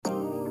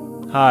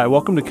Hi,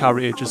 welcome to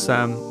Calvary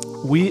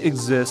HSM. We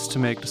exist to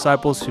make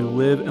disciples who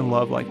live and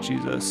love like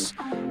Jesus.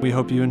 We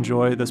hope you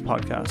enjoy this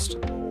podcast.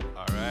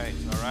 All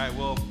right.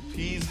 Well,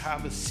 please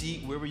have a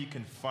seat wherever you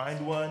can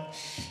find one.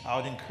 I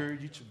would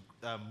encourage you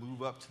to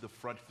move up to the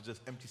front if there's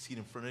an empty seat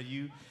in front of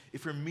you.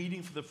 If you're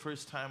meeting for the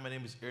first time, my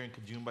name is Aaron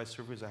Kajumba. I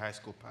serve as a high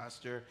school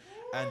pastor.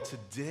 And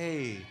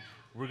today,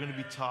 we're going to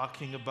be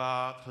talking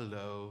about,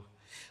 we're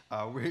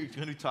going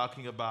to be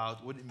talking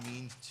about what it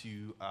means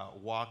to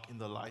walk in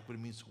the light, what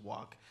it means to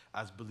walk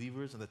as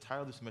believers. And the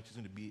title of this message is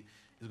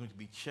going to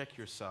be Check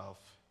Yourself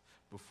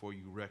Before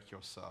You Wreck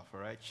Yourself. All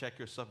right? Check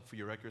yourself before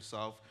you wreck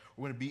yourself.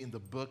 We're going to be in the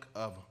book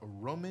of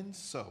Romans.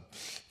 So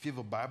if you have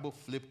a Bible,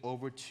 flip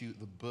over to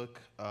the book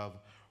of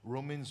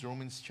Romans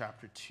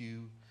chapter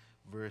 2,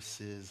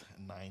 verses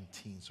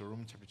 19. So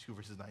Romans chapter 2,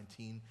 verses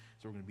 19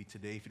 is where we're going to be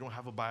today. If you don't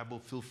have a Bible,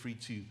 feel free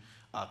to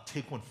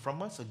take one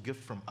from us, a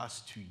gift from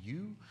us to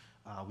you.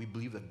 We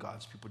believe that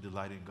God's people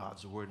delight in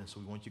God's word, and so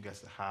we want you guys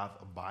to have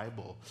a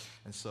Bible.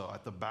 And so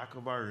at the back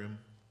of our room,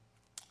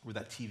 where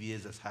that TV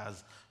is, that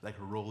has like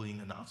a rolling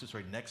announcements,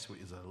 right next to it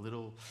is a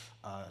little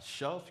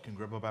shelf. You can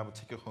grab a Bible,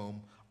 take it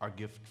home. Our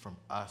gift from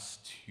us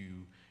to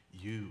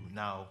you.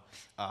 Now,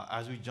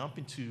 as we jump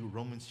into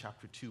Romans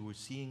chapter 2, we're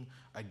seeing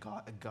a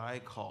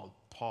guy called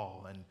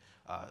Paul, and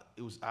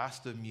it was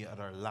asked of me at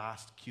our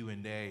last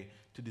Q&A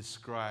to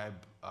describe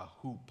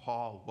who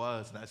Paul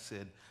was, and I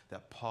said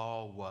that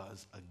Paul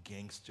was a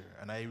gangster.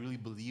 And I really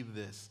believe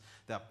this,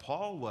 that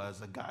Paul was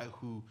a guy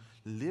who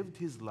lived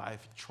his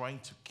life trying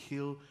to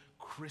kill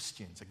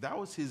Christians. Like, that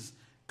was his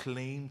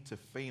claim to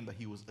fame, that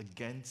he was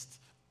against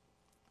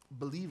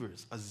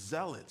believers, a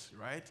zealot,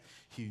 right?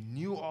 He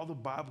knew all the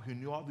Bible, he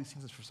knew all these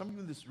things. And for some of you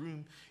in this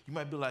room, you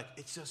might be like,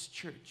 it's just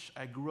church.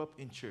 I grew up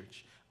in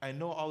church. I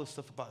know all this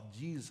stuff about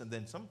Jesus. And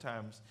then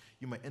sometimes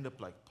you might end up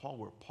like Paul,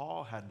 where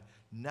Paul had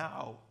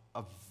now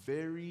a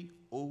very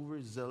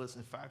overzealous,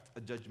 in fact, a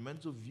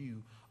judgmental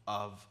view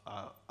of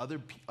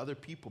other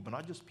people, but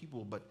not just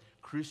people, but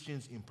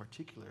Christians in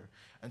particular.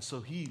 And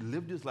so he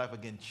lived his life,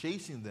 again,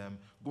 chasing them,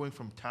 going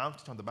from town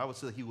to town. The Bible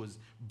says that he was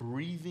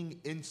breathing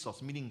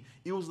insults, meaning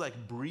it was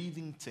like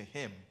breathing to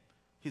him.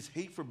 His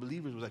hate for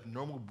believers was like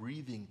normal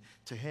breathing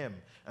to him.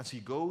 And so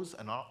he goes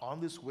and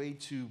on this way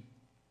to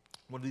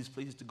one of these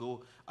places to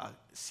go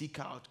seek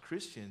out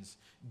Christians.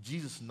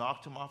 Jesus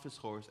knocked him off his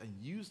horse and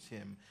used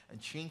him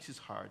and changed his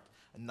heart.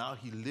 And now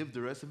he lived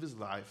the rest of his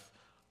life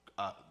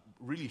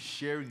really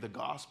sharing the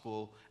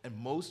gospel, and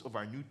most of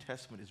our New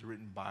Testament is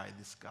written by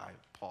this guy,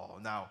 Paul.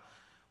 Now,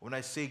 when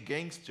I say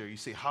gangster, you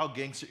say, how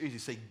gangster is he? You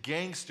say,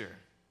 gangster.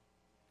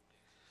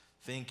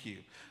 Thank you.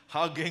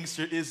 How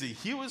gangster is he?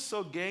 He was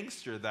so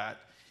gangster that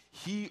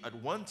he, at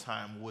one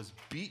time, was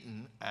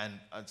beaten, and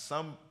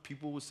some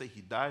people would say he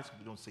died, some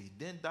people don't say he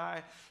didn't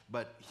die,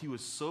 but he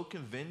was so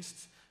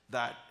convinced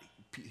that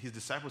his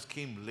disciples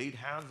came, laid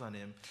hands on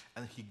him,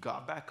 and he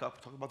got back up,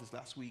 talked about this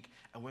last week,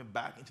 and went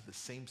back into the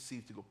same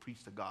city to go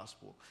preach the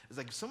gospel. It's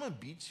like if someone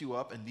beats you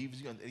up and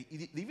leaves you, and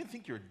they even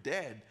think you're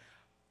dead,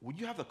 would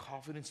you have the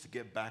confidence to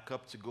get back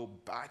up to go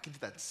back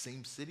into that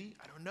same city?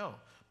 I don't know.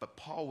 But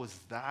Paul was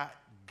that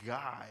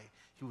guy.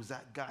 He was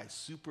that guy,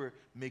 super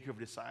maker of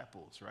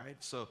disciples, right?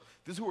 So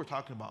this is who we're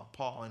talking about,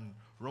 Paul. In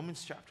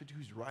Romans chapter 2,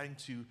 he's writing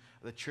to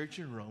the church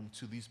in Rome,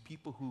 to these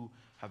people who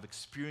have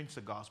experienced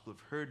the gospel,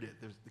 have heard it.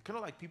 They're kind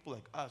of like people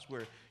like us,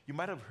 where you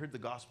might have heard the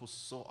gospel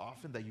so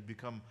often that you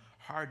become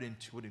hardened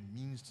to what it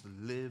means to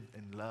live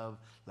and love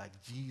like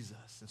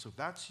Jesus. And so if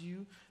that's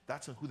you,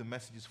 that's who the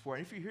message is for.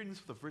 And if you're hearing this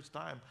for the first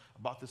time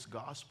about this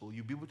gospel,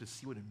 you'll be able to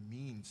see what it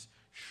means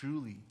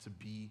truly to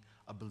be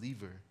a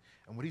believer.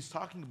 And what he's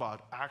talking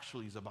about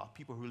actually is about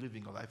people who are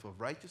living a life of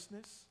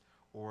righteousness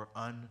or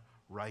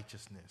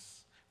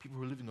unrighteousness. People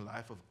who are living a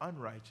life of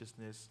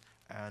unrighteousness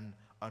and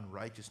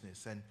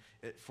unrighteousness. And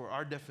for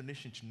our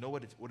definition, to know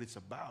what it's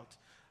about,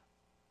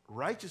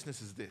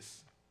 righteousness is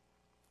this: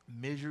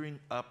 measuring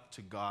up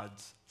to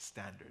God's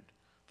standard.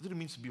 That's what it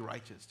means to be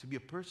righteous, to be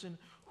a person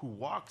who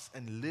walks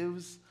and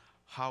lives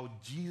how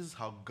Jesus,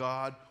 how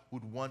God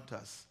would want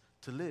us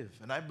to live.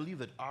 And I believe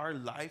that our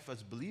life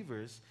as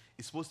believers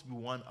is supposed to be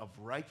one of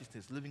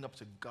righteousness, living up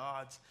to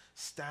God's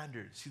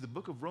standards. See, the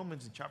book of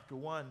Romans in chapter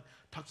 1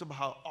 talks about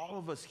how all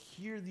of us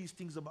hear these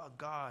things about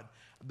God,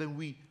 then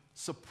we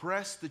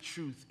suppress the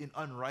truth in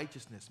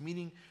unrighteousness,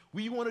 meaning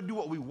we want to do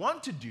what we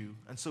want to do,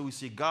 and so we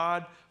say,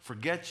 God,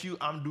 forget you,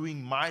 I'm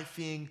doing my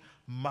thing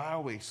my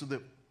way. So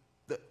the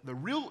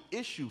real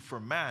issue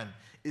for man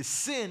is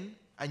sin,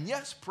 and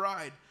yes,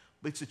 pride,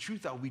 but it's the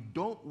truth that we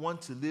don't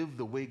want to live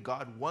the way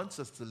God wants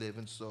us to live,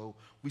 and so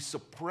we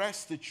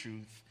suppress the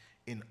truth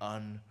in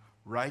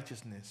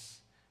unrighteousness.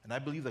 And I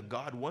believe that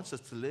God wants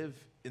us to live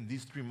in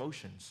these three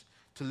motions: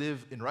 to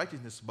live in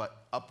righteousness,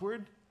 but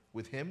upward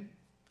with Him,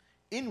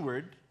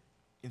 inward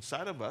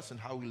inside of us and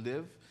how we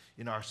live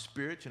in our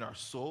spirit, in our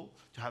soul,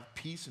 to have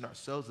peace in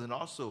ourselves, and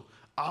also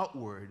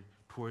outward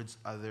towards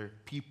other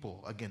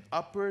people. Again,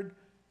 upward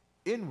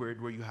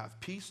inward, where you have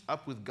peace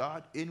up with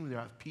God, inward you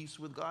have peace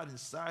with God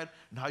inside,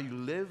 and how you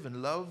live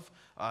and love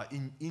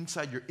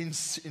inside your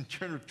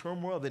internal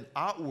turmoil, then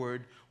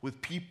outward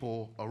with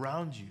people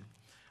around you.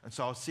 And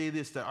so I'll say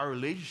this, that our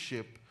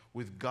relationship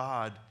with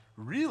God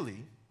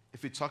really,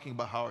 if it's talking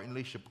about how our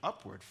relationship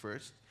upward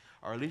first,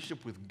 our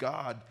relationship with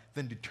God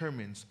then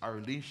determines our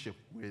relationship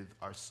with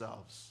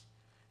ourselves.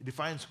 It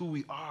defines who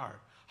we are.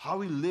 How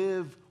we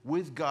live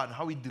with God, and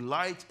how we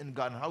delight in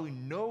God, and how we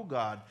know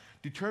God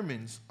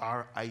determines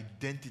our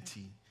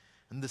identity.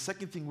 And the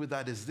second thing with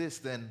that is this,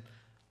 then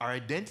our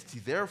identity,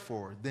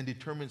 therefore, then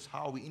determines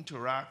how we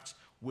interact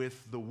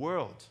with the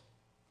world,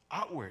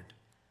 outward.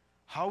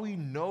 How we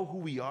know who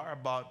we are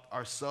about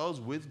ourselves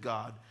with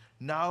God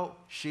now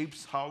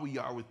shapes how we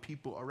are with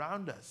people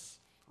around us,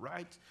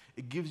 right?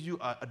 It gives you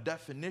a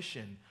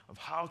definition of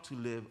how to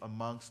live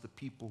amongst the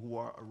people who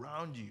are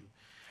around you.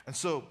 And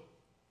so,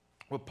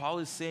 what Paul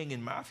is saying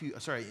in Matthew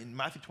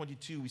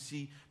 22, we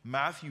see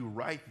Matthew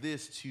write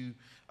this to,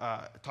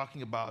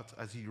 talking about,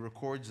 as he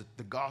records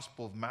the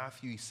Gospel of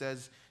Matthew, he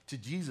says to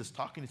Jesus,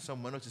 talking to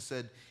someone else,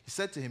 he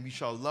said to him, "You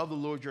shall love the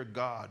Lord your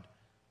God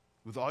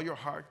with all your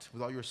heart,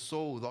 with all your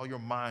soul, with all your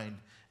mind.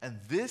 And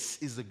this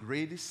is the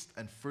greatest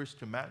and first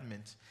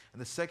commandment.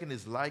 And the second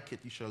is like it,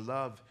 you shall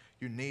love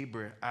your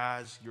neighbor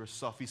as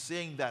yourself." He's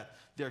saying that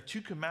there are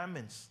two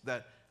commandments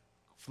that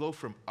flow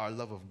from our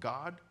love of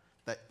God,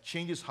 that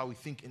changes how we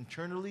think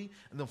internally,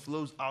 and then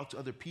flows out to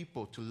other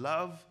people. To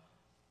love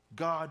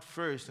God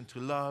first and to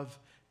love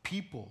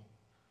people.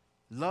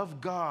 Love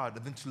God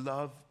and then to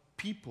love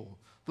people.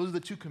 Those are the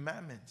two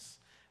commandments.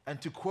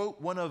 And to quote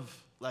one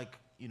of,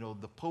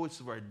 the poets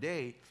of our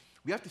day,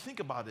 we have to think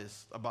about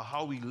this, about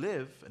how we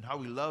live and how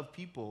we love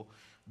people,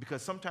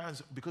 because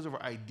sometimes, because of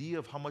our idea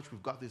of how much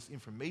we've got this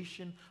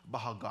information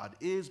about how God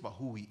is, about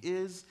who he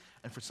is,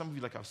 and for some of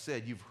you, like I've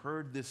said, you've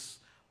heard this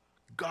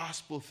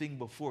gospel thing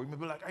before. You may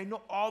be like, I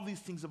know all these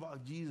things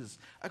about Jesus.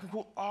 I can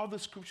quote all the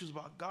scriptures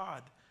about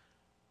God.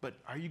 But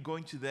are you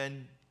going to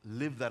then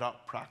live that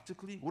out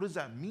practically? What does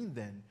that mean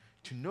then,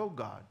 to know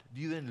God?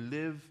 Do you then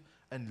live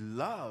and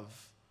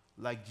love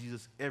like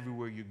Jesus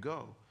everywhere you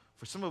go?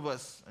 For some of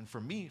us, and for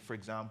me, for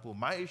example,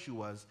 my issue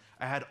was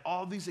I had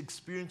all these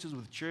experiences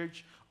with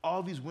church,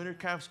 all these winter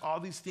camps, all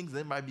these things,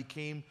 then I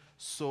became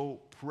so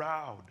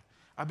proud.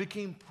 I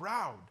became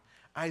proud.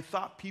 I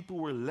thought people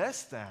were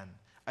less than.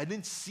 I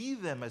didn't see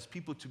them as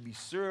people to be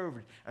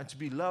served and to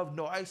be loved.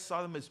 No, I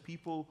saw them as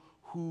people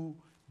who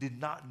did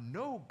not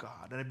know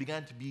God, and I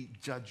began to be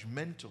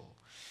judgmental.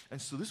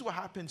 And so this is what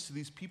happens to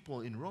these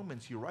people in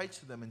Romans. He writes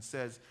to them and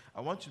says,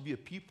 I want you to be a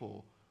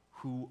people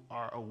who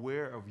are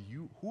aware of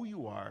you, who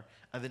you are,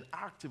 and then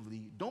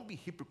actively, don't be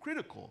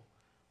hypocritical,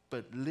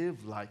 but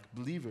live like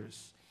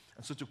believers.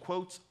 And so to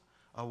quote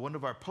one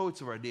of our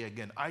poets of our day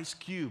again, Ice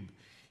Cube,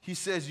 he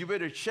says, you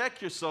better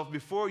check yourself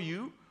before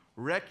you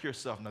wreck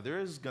yourself. Now, there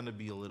is going to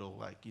be a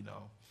little,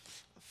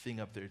 thing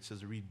up there. It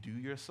says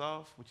redo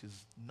yourself, which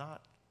is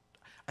not,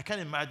 I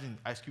can't imagine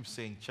Ice Cube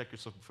saying check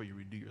yourself before you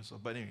redo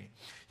yourself. But anyway,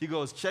 he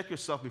goes, check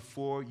yourself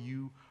before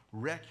you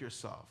wreck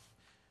yourself.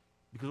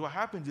 Because what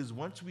happens is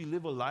once we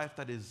live a life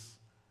that is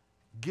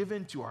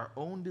given to our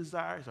own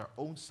desires, our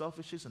own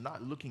selfishness, and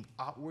not looking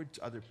outward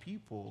to other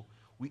people,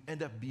 we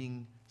end up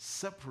being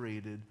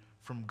separated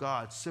from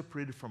God,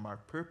 separated from our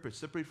purpose,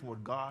 separated from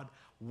what God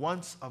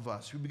wants of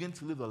us. We begin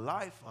to live a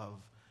life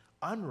of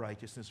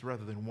unrighteousness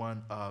rather than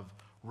one of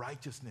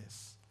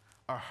righteousness.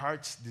 Our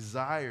heart's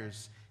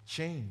desires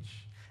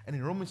change. And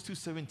in Romans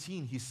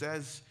 2:17, he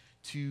says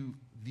to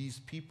these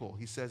people,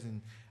 he says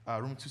in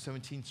Romans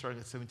 2:17, starting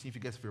at 17, if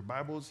you guys have your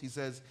Bibles, he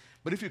says,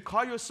 but if you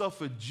call yourself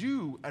a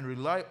Jew and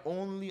rely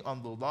only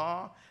on the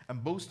law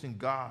and boast in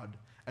God,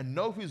 and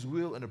know his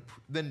will,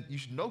 then you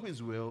should know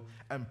his will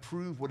and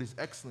prove what is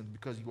excellent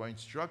because you are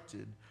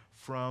instructed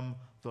from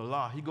the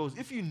law. He goes,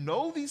 if you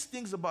know these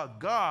things about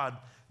God,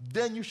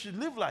 then you should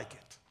live like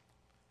it.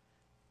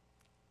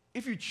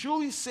 If you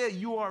truly say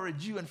you are a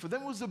Jew, and for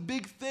them it was a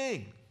big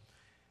thing.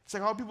 It's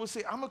like how people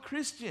say, I'm a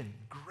Christian.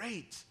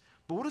 Great.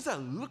 But what does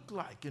that look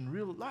like in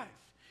real life?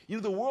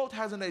 The world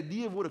has an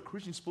idea of what a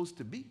Christian is supposed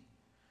to be.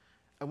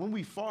 And when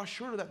we fall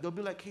short of that, they'll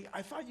be like, hey,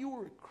 I thought you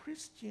were a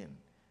Christian.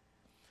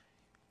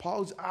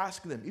 Paul's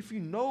asking them, if you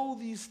know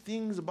these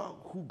things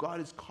about who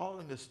God is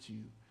calling us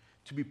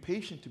to be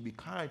patient, to be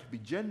kind, to be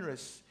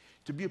generous,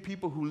 to be a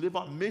people who live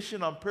on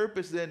mission, on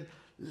purpose, then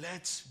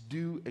let's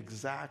do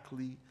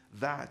exactly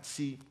that.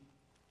 See,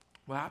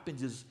 what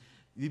happens is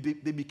they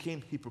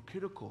became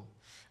hypocritical.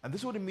 And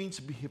this is what it means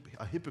to be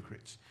a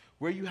hypocrite,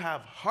 where you have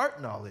heart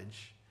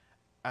knowledge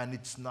and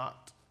it's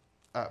not,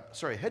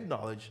 head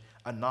knowledge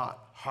and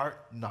not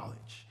heart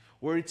knowledge.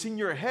 Where it's in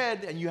your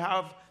head and you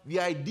have the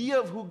idea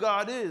of who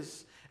God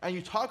is, and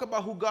you talk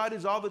about who God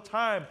is all the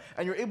time,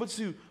 and you're able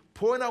to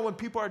point out when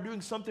people are doing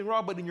something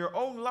wrong, but in your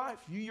own life,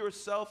 you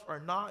yourself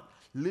are not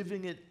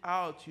living it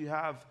out. You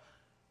have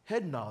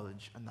head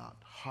knowledge and not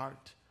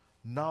heart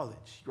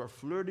knowledge. You are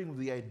flirting with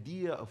the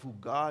idea of who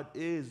God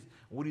is,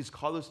 what he's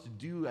called us to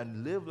do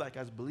and live like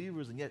as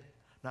believers, and yet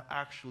not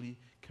actually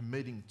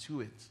committing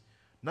to it.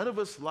 None of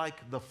us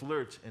like the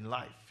flirt in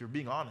life, if you're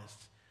being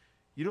honest.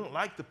 You don't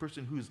like the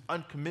person who's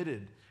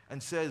uncommitted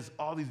and says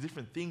all these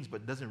different things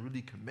but doesn't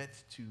really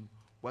commit to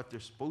what they're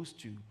supposed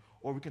to.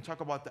 Or we can talk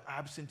about the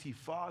absentee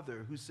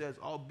father who says,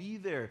 I'll be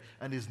there,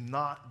 and is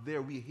not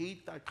there. We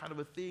hate that kind of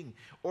a thing.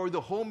 Or the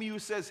homie who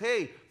says,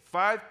 hey,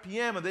 5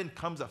 p.m. and then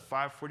comes at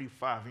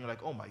 5:45. And you're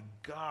like, oh my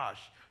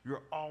gosh,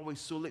 you're always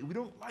so late. We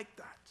don't like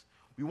that.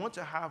 We want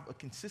to have a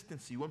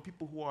consistency. We want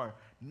people who are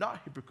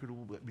not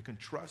hypocritical, but we can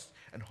trust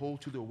and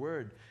hold to their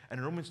word. And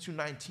in Romans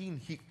 2:19,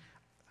 he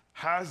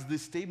has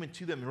this statement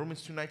to them. In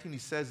Romans 2:19, he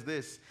says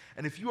this,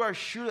 and if you are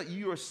sure that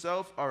you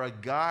yourself are a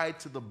guide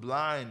to the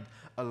blind,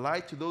 a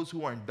light to those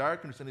who are in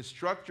darkness, an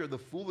instructor of the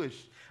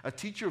foolish, a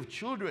teacher of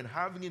children,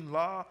 having in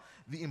law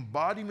the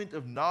embodiment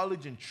of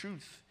knowledge and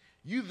truth,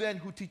 you then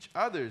who teach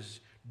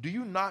others, do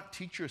you not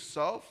teach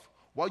yourself?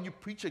 While you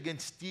preach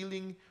against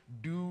stealing,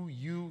 do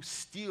you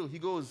steal? He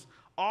goes,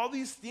 all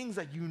these things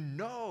that you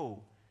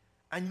know,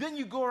 and then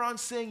you go around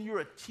saying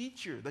you're a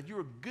teacher, that you're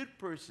a good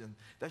person,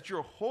 that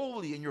you're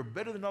holy and you're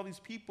better than all these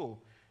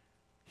people.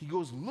 He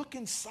goes, look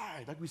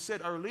inside. Like we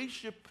said, our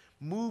relationship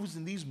moves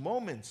in these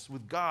moments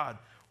with God.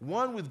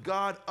 One with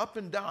God up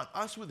and down,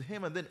 us with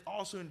him, and then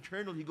also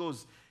internal. He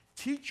goes,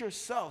 teach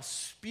yourself,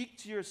 speak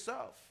to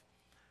yourself.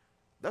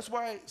 That's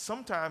why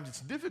sometimes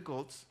it's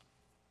difficult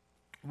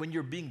when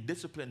you're being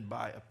disciplined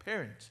by a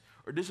parent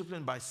or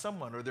disciplined by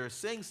someone, or they're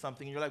saying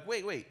something and you're like,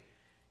 wait,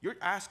 you're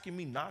asking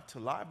me not to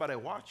lie, but I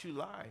watch you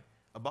lie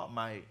about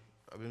I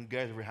mean, you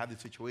guys ever had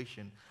this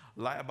situation,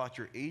 lie about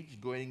your age,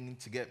 going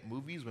to get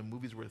movies when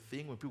movies were a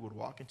thing, when people would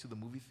walk into the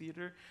movie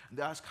theater, and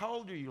they ask, how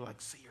old are you? You're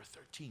like, say you're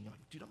 13. You're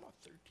like, dude, I'm not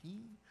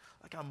 13.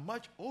 Like, I'm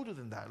much older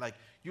than that. Like,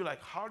 you're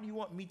like, how do you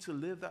want me to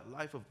live that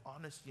life of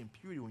honesty and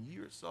purity when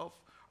you yourself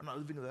are not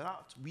living that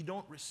out? We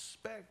don't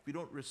respect, we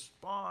don't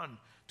respond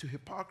to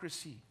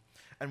hypocrisy.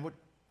 And what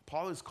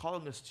Paul is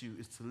calling us to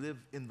is to live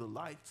in the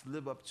light, to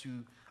live up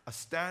to a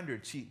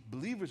standard. See,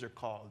 believers are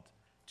called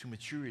to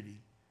maturity.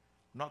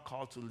 We're not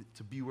called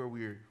to be where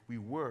we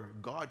were.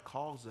 God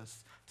calls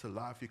us to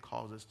life. He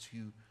calls us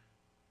to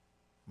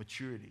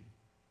maturity.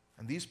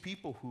 And these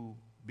people who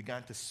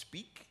began to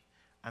speak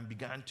and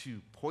began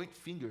to point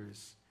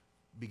fingers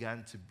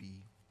began to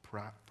be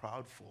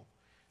proudful.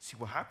 See,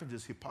 what happens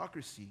is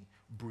hypocrisy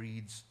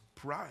breeds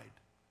pride.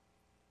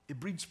 It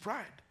breeds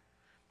pride.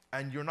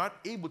 And you're not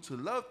able to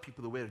love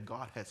people the way that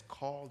God has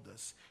called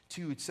us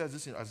to. It says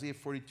this in Isaiah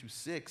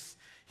 42:6.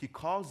 He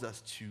calls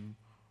us to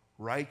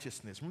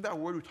righteousness. Remember that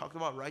word we talked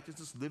about,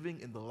 righteousness, living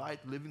in the light,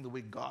 living the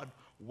way God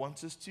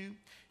wants us to?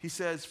 He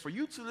says, for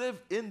you to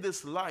live in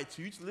this light,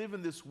 for you to live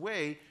in this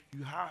way,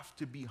 you have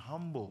to be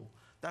humble.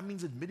 That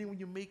means admitting when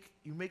you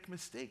make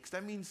mistakes.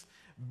 That means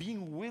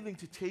being willing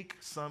to take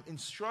some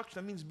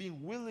instruction. That means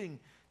being willing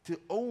to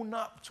own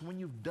up to when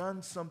you've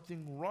done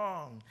something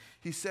wrong.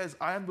 He says,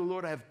 I am the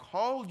Lord, I have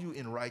called you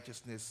in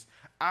righteousness.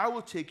 I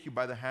will take you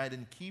by the hand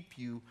and keep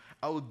you.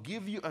 I will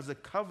give you as a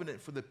covenant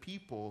for the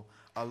people,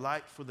 a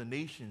light for the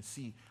nations.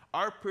 See,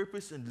 our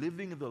purpose in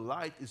living in the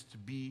light is to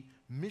be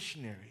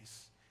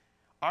missionaries.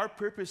 Our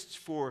purpose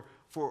for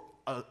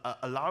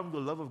allowing the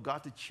love of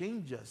God to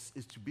change us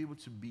is to be able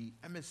to be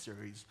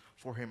emissaries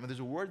for him. And there's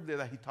a word there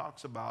that he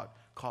talks about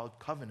called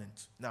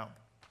covenant. Now,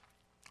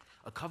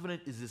 a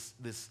covenant is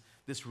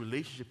this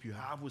relationship you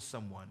have with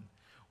someone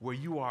where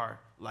you are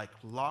like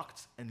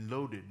locked and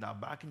loaded. Now,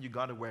 back in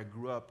Uganda where I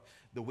grew up,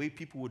 the way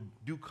people would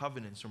do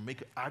covenants or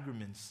make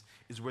agreements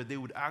is where they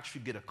would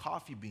actually get a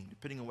coffee bean,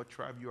 depending on what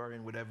tribe you are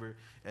in, whatever.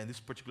 And this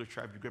particular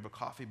tribe, you grab a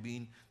coffee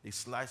bean, they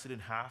slice it in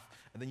half,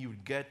 and then you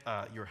would get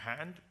your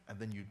hand, and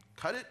then you'd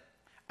cut it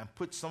and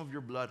put some of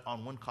your blood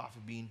on one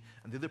coffee bean,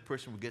 and the other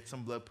person would get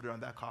some blood, put it on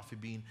that coffee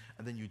bean,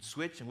 and then you'd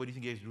switch. And what do you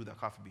think you guys do with that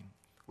coffee bean?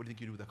 What do you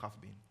think you do with that coffee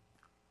bean?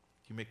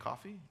 You make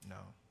coffee? No.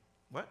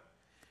 What?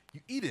 You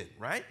eat it,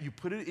 right? You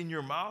put it in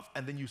your mouth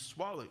and then you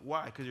swallow it.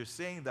 Why? Because you're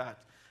saying that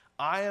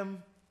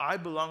I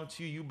belong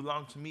to you, you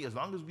belong to me. As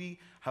long as we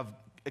have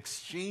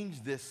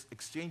exchanged this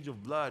exchange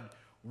of blood,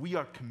 we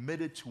are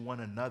committed to one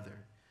another.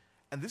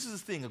 And this is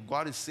the thing that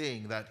God is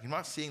saying, that He's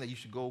not saying that you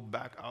should go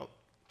back out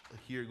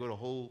here, go to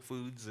Whole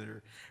Foods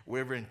or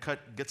wherever and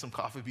get some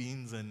coffee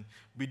beans and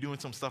be doing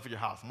some stuff at your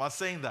house. I'm not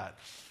saying that.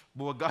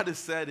 But what God has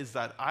said is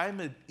that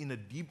I'm in a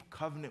deep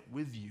covenant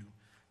with you,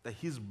 that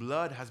his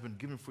blood has been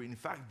given for you. In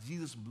fact,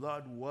 Jesus'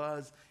 blood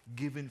was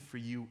given for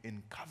you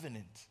in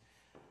covenant.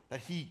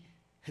 That he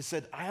has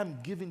said, I am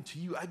given to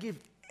you. I give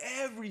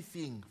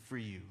everything for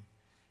you.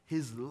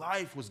 His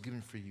life was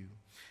given for you.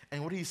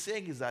 And what he's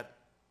saying is that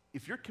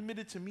if you're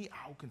committed to me,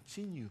 I will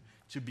continue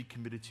to be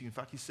committed to you. In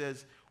fact, he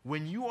says,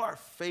 when you are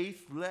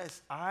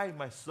faithless, I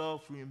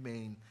myself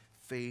remain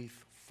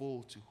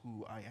faithful to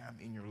who I am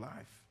in your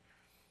life.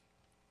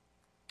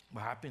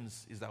 What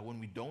happens is that when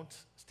we don't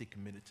stay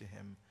committed to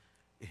him,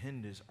 it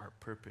hinders our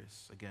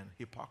purpose. Again,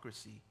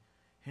 hypocrisy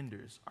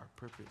hinders our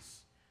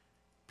purpose.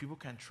 People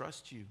can't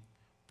trust you.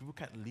 People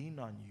can't lean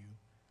on you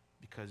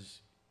because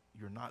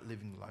you're not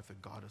living the life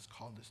that God has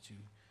called us to.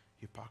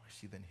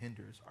 Hypocrisy then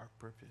hinders our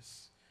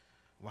purpose.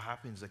 what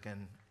happens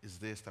again is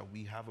this, that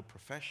we have a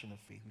profession of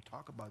faith. We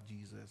talk about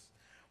Jesus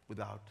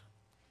without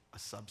a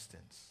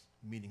substance,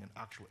 meaning an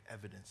actual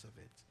evidence of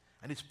it.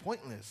 And it's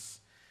pointless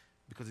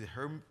because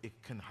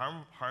it can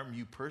harm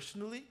you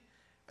personally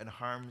and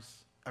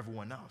harms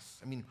everyone else.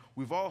 I mean,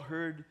 we've all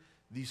heard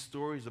these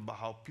stories about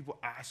how people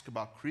ask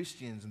about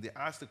Christians, and they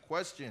ask the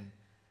question,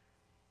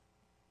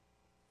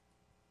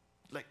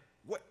 like,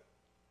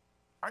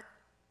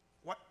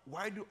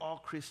 why do all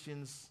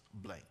Christians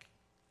blank,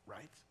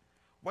 right?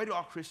 Why do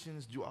all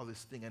Christians do all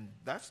this thing? And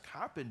that's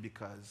happened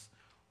because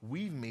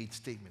we've made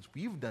statements.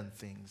 We've done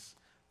things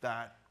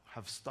that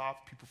have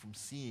stopped people from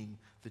seeing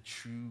the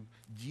true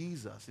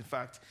Jesus. In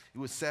fact, it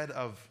was said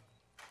of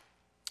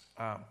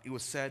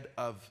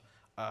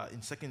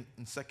in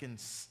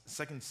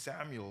 2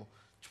 Samuel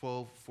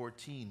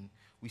 12:14,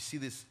 we see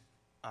this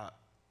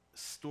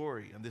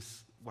story, and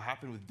this what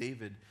happened with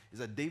David is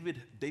that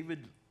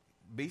David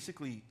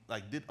basically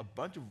did a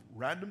bunch of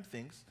random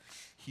things.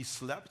 He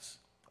slept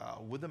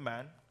with a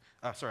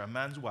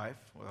man's wife.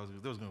 Well,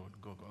 that was going to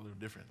go a little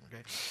different,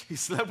 okay? He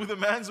slept with a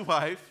man's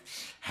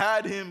wife,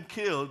 had him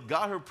killed,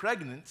 got her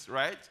pregnant,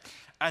 right?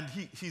 And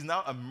he's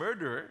now a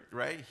murderer,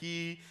 right?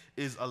 He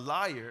is a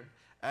liar,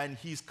 and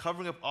he's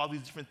covering up all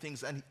these different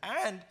things. And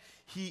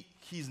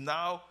he's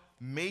now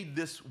made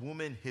this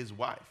woman his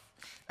wife.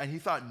 And he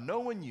thought no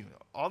one knew.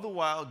 All the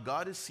while,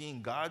 God is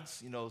seeing,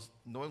 God's,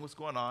 knowing what's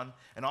going on.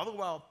 And all the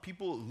while,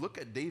 people look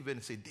at David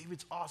and say,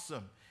 David's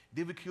awesome.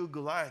 David killed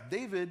Goliath.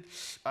 David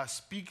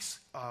speaks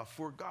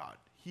for God.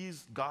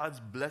 He's God's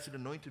blessed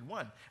anointed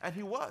one. And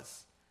he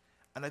was.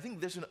 And I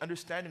think there's an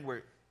understanding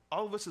where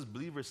all of us as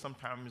believers,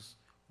 sometimes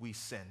we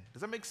sin.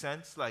 Does that make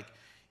sense? Like,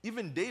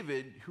 even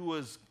David, who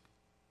was,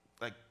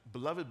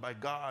 beloved by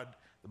God,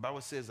 the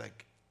Bible says,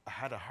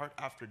 had a heart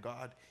after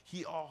God,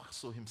 he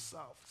also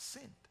himself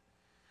sinned.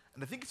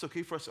 And I think it's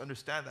okay for us to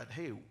understand that,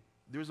 hey,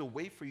 there's a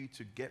way for you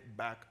to get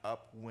back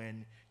up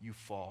when you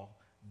fall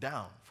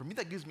down. For me,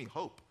 that gives me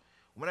hope.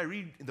 When I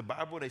read in the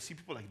Bible and I see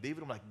people like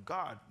David, I'm like,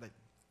 God,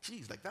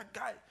 that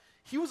guy,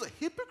 he was a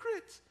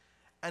hypocrite.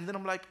 And then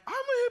I'm like, I'm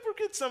a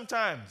hypocrite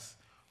sometimes.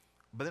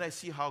 But then I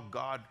see how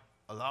God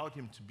allowed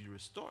him to be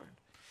restored.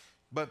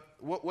 But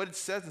what it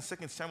says in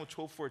 2 Samuel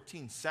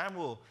 12:14,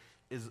 Samuel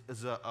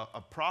is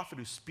a prophet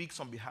who speaks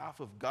on behalf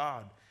of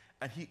God,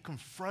 and he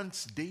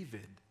confronts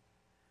David.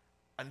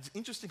 And it's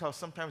interesting how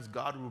sometimes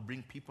God will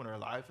bring people in our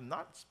life, and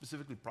not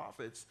specifically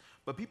prophets,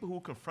 but people who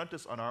confront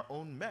us on our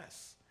own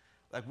mess.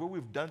 Like where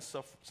we've done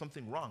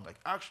something wrong, like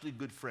actually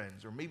good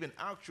friends, or maybe an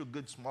actual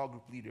good small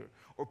group leader,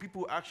 or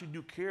people who actually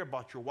do care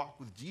about your walk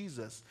with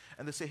Jesus.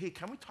 And they say, hey,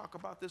 can we talk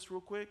about this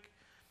real quick?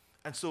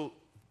 And so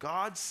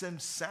God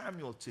sends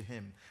Samuel to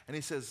him, and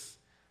he says,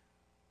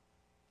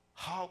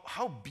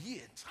 how be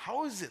it?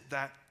 How is it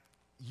that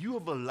you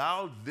have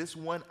allowed this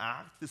one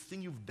act, this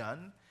thing you've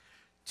done,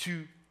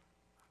 to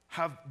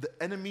have the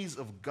enemies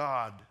of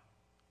God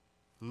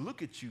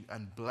look at you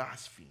and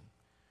blaspheme?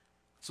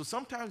 So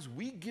sometimes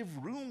we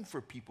give room for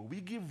people.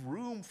 We give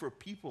room for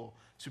people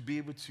to be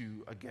able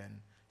to, again,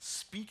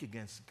 speak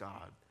against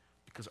God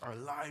because our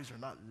lives are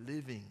not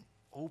living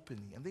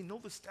openly, and they know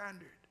the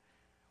standard.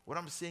 What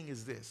I'm saying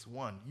is this.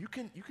 One, you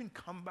can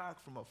come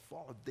back from a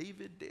fall.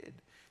 David did.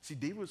 See,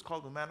 David was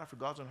called a man after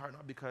God's own heart,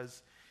 not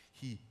because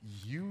he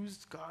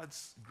used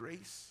God's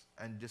grace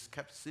and just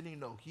kept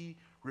sinning. No, he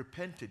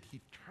repented. He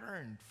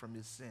turned from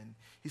his sin.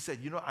 He said,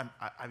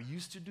 I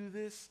used to do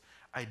this.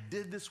 I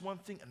did this one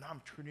thing, and now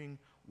I'm turning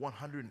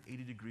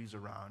 180 degrees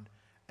around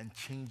and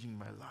changing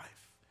my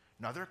life.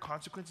 Now, there are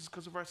consequences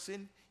because of our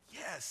sin?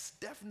 Yes,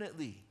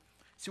 definitely.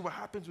 See, what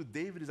happens with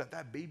David is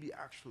that baby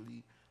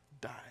actually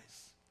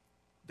dies.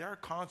 There are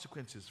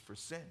consequences for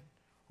sin,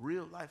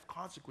 real life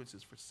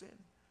consequences for sin.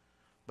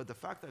 But the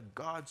fact that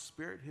God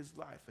spared his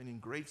life and in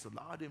grace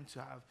allowed him to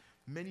have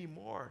many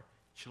more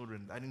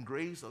children, and in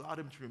grace allowed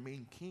him to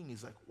remain king,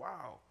 is like,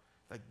 wow,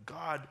 like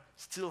God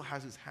still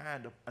has his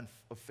hand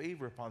of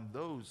favor upon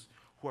those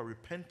who are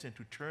repentant,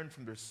 who turn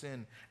from their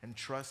sin and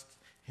trust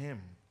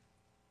him.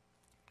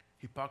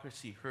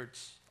 Hypocrisy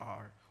hurts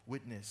our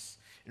witness.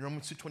 In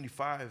Romans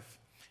 2:25,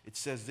 it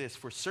says this,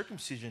 for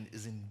circumcision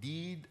is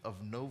indeed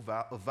of no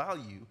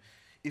value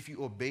if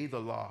you obey the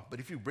law. But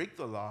if you break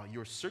the law,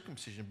 your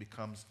circumcision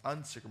becomes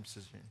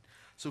uncircumcision.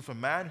 So if a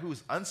man who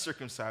is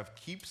uncircumcised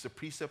keeps the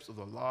precepts of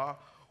the law,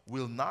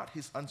 will not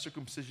his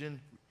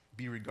uncircumcision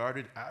be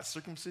regarded as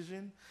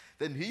circumcision?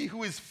 Then he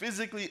who is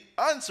physically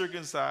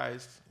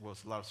uncircumcised, well,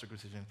 it's a lot of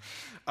circumcision,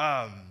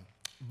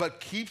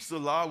 but keeps the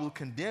law will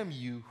condemn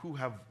you who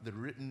have the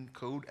written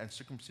code and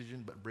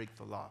circumcision but break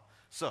the law.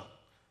 So,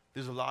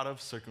 there's a lot of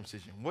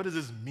circumcision. What does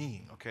this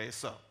mean? Okay,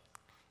 so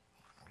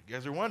you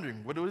guys are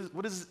wondering, what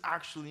does this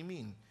actually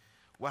mean?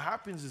 What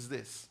happens is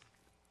this.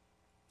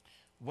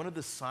 One of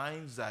the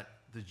signs that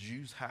the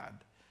Jews had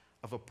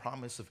of a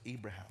promise of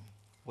Abraham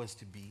was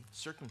to be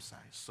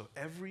circumcised. So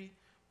every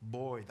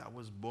boy that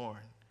was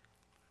born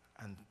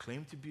and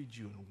claimed to be a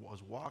Jew and was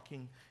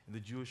walking in the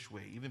Jewish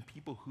way, even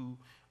people who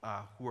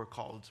are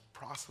called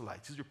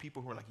proselytes, these are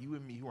people who are like you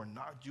and me, who are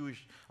not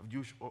Jewish, of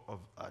Jewish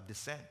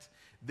descent,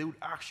 they would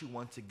actually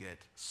want to get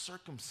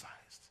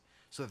circumcised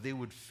so that they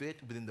would fit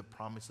within the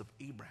promise of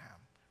Abraham,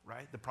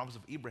 right? The promise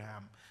of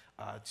Abraham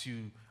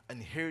to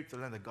inherit the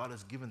land that God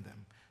has given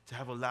them, to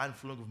have a land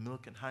flowing with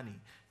milk and honey,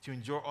 to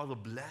enjoy all the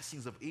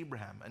blessings of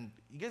Abraham. And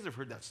you guys have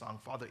heard that song,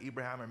 Father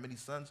Abraham and many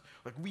sons.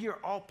 Like, we are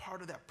all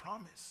part of that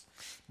promise.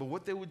 But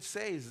what they would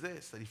say is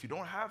this, that if you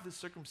don't have this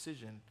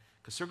circumcision,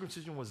 because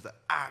circumcision was the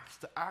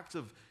act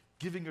of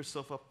giving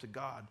yourself up to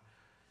God,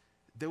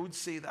 they would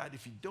say that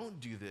if you don't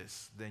do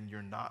this, then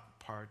you're not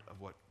part of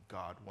what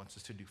God wants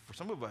us to do. For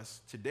some of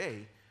us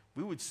today,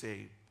 we would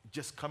say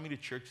just coming to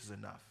church is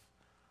enough.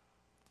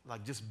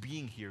 Like, just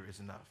being here is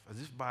enough. As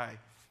if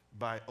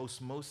by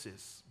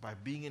osmosis, by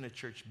being in a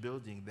church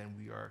building, then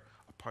we are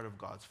a part of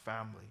God's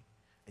family.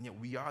 And yet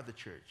we are the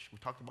church. We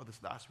talked about this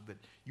last week, that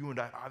you and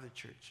I are the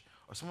church.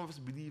 Or some of us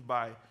believe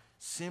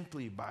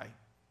simply by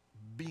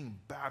being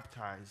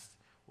baptized,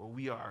 well,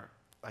 we are,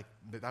 like,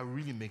 that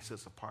really makes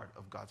us a part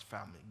of God's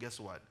family. Guess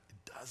what?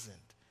 It doesn't.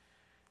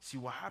 See,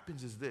 what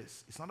happens is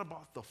this. It's not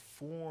about the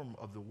form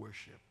of the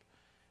worship.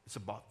 It's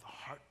about the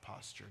heart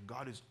posture.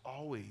 God is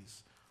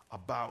always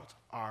about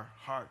our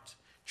heart.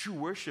 True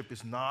worship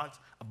is not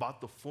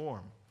about the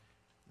form.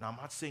 Now, I'm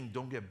not saying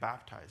don't get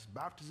baptized.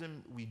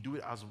 Baptism, we do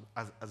it as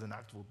an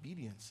act of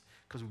obedience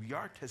because we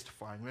are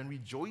testifying and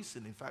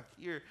rejoicing. In fact,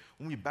 here,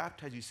 when we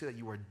baptize, you say that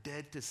you are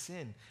dead to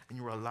sin and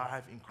you are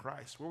alive in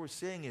Christ. What we're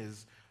saying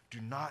is,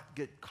 do not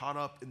get caught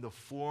up in the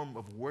form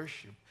of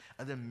worship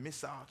and then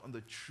miss out on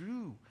the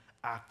true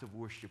act of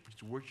worship, which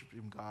is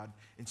worshiping God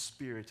in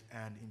spirit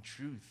and in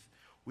truth.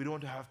 We don't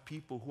want to have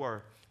people who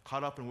are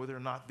caught up in whether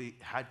or not they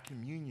had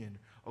communion,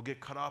 or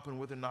get caught up in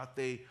whether or not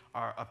they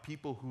are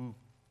people who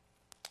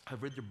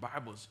have read their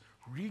Bibles.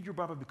 Read your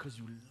Bible because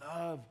you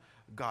love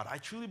God. I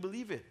truly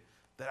believe it,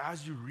 that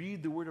as you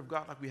read the Word of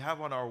God, like we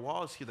have on our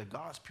walls here, that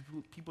God's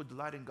people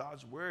delight in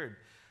God's Word,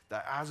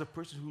 that as a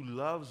person who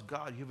loves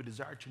God, you have a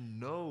desire to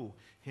know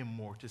Him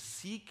more, to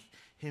seek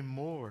Him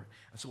more.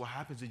 And so what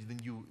happens is then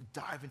you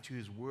dive into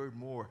His Word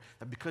more.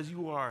 That because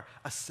you are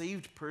a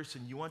saved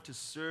person, you want to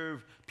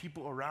serve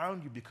people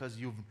around you because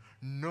you've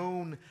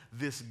known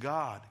this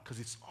God. Because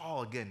it's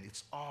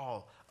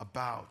all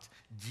about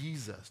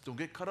Jesus. Don't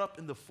get caught up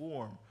in the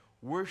form.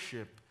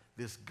 Worship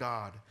this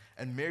God.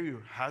 And Mary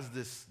has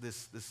this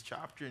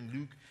chapter in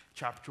Luke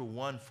chapter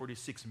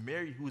 1:46.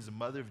 Mary, who is the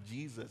mother of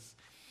Jesus,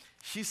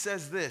 she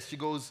says this. She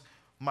goes,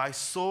 my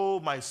soul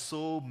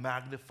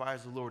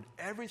magnifies the Lord.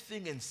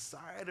 Everything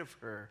inside of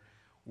her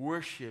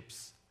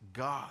worships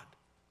God.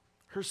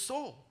 Her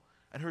soul.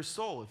 And her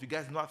soul, if you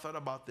guys have not thought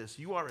about this,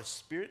 you are a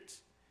spirit,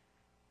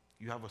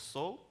 you have a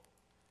soul,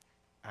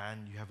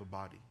 and you have a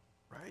body,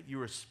 right?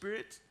 You're a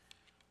spirit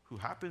who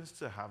happens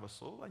to have a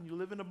soul, and you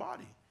live in a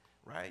body,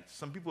 right?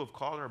 Some people have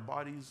called our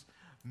bodies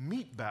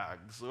meat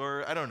bags,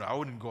 or I don't know, I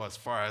wouldn't go as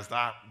far as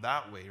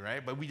that way,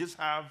 right? But we just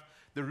have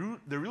the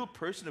real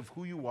person of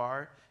who you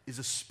are is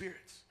a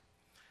spirit.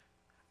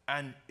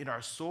 And in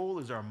our soul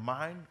is our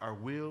mind, our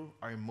will,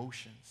 our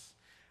emotions.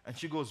 And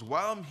she goes,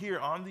 while I'm here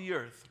on the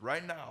earth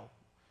right now,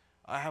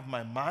 I have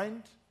my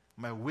mind,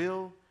 my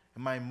will,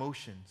 and my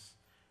emotions.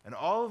 And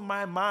all of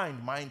my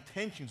mind, my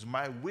intentions,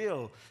 my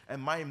will,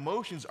 and my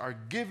emotions are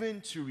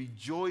given to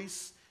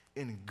rejoice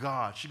in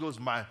God. She goes,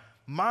 my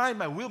mind,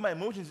 my will, my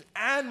emotions,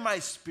 and my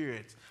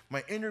spirit,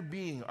 my inner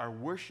being are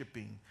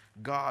worshiping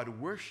God.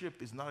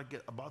 Worship is not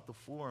about the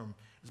form.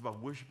 It's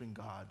about worshiping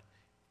God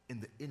in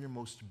the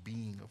innermost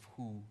being of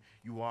who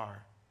you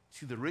are.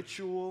 See, the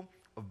ritual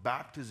of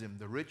baptism,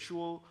 the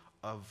ritual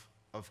of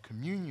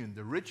communion,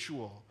 the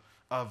ritual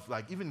of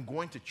like even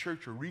going to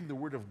church or reading the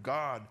Word of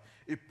God,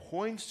 it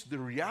points to the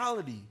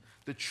reality,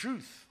 the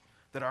truth,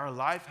 that our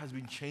life has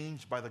been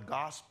changed by the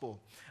gospel.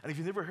 And if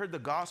you've never heard the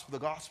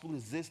gospel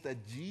is this,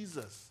 that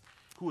Jesus,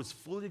 who was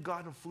fully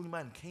God and fully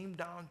man, came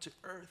down to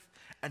earth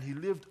and he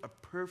lived a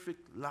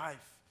perfect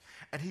life.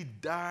 And he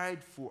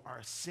died for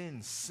our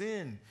sins.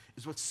 Sin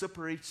is what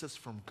separates us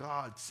from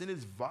God. Sin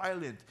is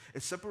violent.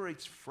 It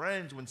separates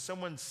friends. When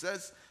someone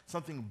says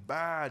something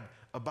bad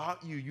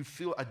about you, you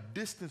feel a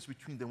distance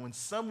between them. When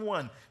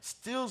someone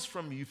steals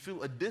from you, you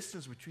feel a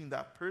distance between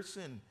that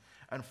person.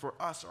 And for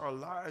us, our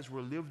lives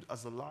were lived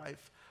as a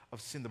life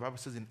of sin. The Bible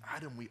says in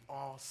Adam, we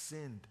all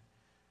sinned.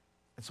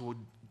 And so what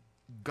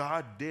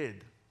God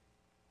did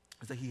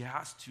is that he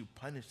has to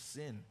punish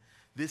sin.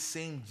 This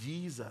same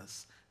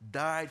Jesus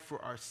died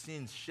for our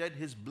sins, shed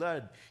his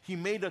blood. He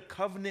made a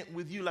covenant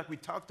with you like we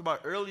talked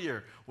about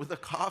earlier with the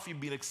coffee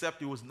being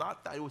accepted. It was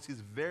not that. It was his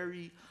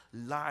very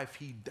life.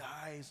 He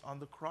dies on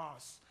the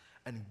cross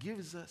and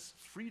gives us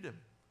freedom.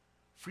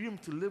 Freedom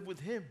to live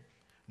with him.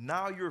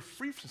 Now you're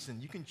free from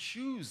sin. You can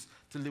choose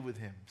to live with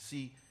him.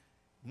 See,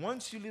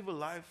 once you live a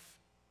life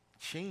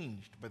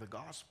changed by the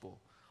gospel,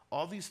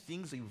 all these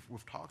things that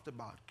we've talked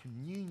about,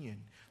 communion,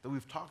 that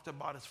we've talked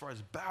about as far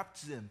as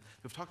baptism,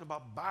 we've talked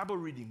about Bible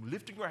reading,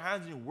 lifting our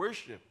hands in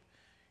worship,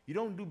 You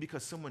don't do it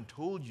because someone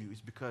told you.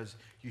 It's because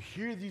you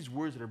hear these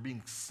words that are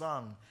being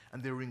sung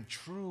and they ring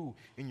true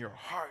in your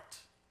heart.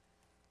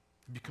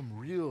 They become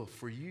real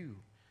for you.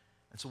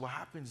 And so what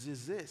happens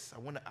is this. I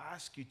want to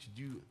ask you to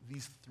do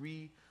these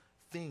 3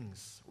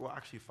 things. Well,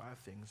 actually 5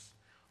 things.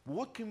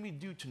 What can we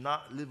do to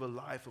not live a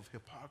life of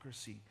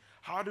hypocrisy?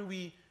 How do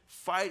we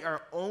fight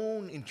our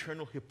own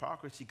internal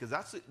hypocrisy? Because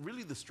that's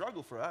really the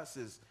struggle for us,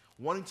 is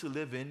wanting to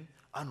live in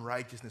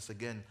unrighteousness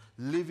again,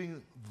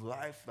 living the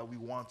life that we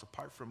want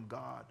apart from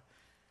God.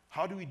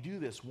 How do we do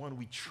this? 1,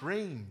 we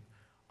train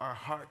our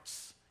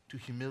hearts to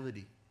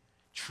humility.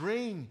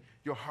 Train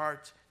your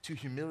heart to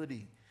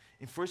humility.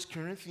 In 1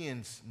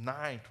 Corinthians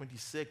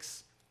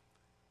 9:26,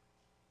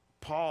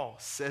 Paul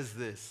says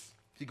this.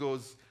 He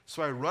goes,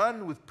 so I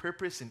run with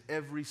purpose in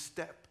every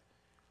step.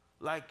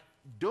 Like,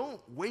 don't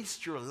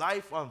waste your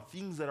life on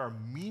things that are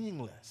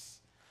meaningless.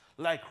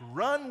 Like,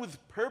 run with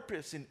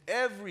purpose in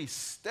every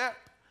step.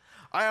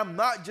 I am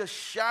not just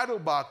shadow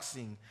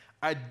boxing.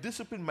 I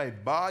discipline my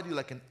body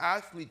like an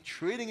athlete,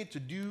 training it to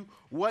do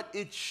what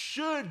it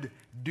should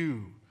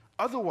do.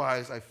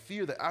 Otherwise, I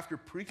fear that after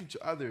preaching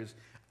to others,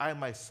 I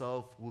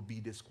myself will be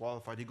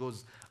disqualified. He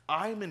goes,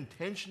 I'm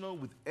intentional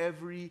with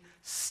every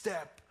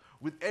step,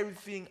 with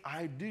everything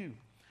I do.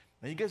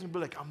 Now, you guys may be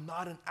like, I'm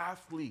not an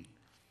athlete.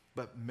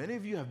 But many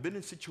of you have been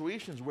in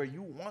situations where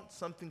you want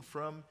something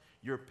from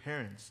your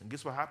parents. And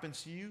guess what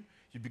happens to you?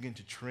 You begin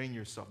to train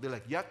yourself. They're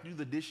like, you have to do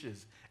the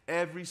dishes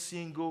every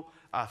single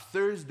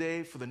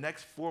Thursday for the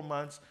next 4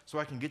 months so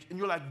I can get you. And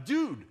you're like,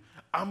 dude,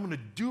 I'm going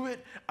to do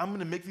it. I'm going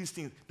to make these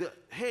things.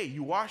 Hey,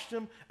 you washed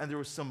them and there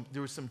was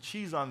some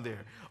cheese on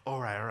there.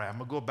 All right. I'm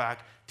going to go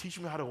back. Teach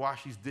me how to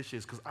wash these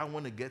dishes because I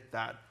want to get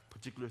that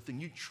particular thing.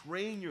 You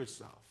train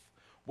yourself.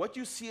 What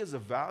you see as a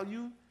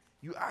value,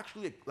 you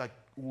actually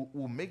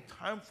will make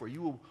time for.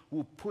 You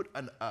will put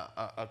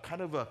a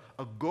kind of a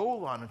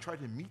goal on and try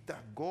to meet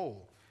that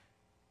goal.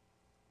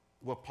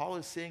 What Paul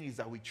is saying is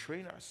that we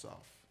train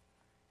ourselves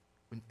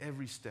in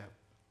every step.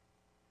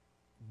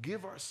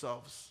 Give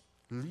ourselves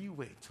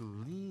leeway to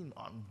lean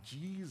on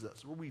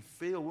Jesus. When we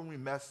fail, when we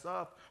mess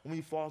up, when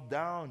we fall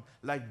down,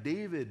 like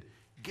David,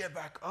 get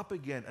back up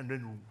again and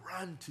then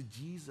run to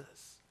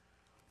Jesus.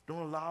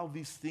 Don't allow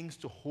these things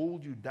to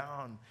hold you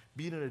down,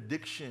 be it an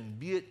addiction,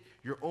 be it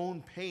your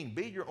own pain,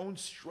 be it your own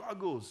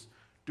struggles.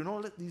 Do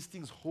not let these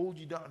things hold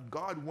you down.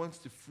 God wants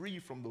to free you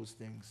from those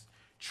things.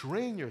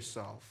 Train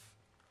yourself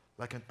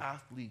like an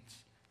athlete.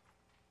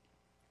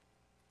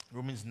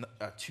 Romans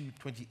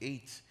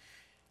 2:28,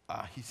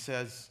 he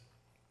says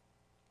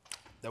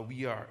that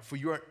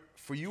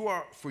for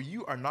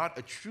you are not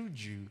a true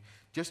Jew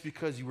just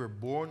because you were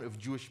born of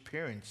Jewish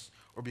parents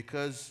or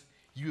because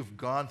you have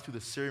gone through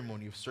the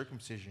ceremony of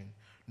circumcision.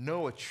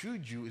 No, a true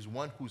Jew is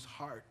one whose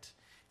heart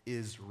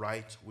is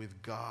right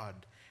with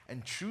God.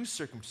 And true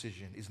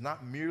circumcision is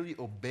not merely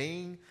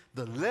obeying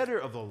the letter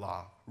of the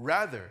law.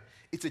 Rather,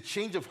 it's a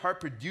change of heart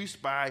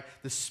produced by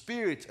the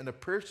Spirit, and a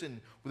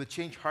person with a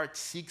changed heart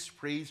seeks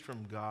praise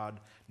from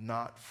God,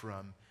 not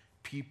from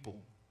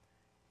people.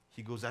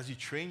 He goes, as you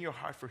train your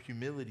heart for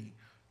humility,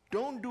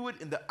 don't do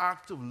it in the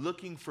act of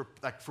looking for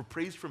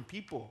praise from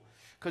people.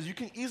 Because you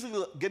can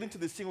easily get into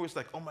this thing where it's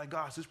like, oh my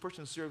gosh, this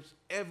person serves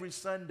every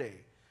Sunday.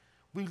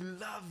 We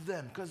love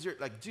them because they're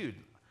like, dude,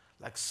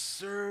 like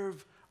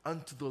serve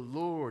unto the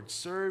Lord.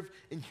 Serve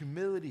in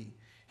humility.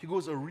 He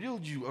goes, a real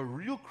Jew, a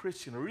real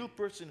Christian, a real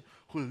person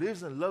who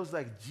lives and loves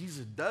like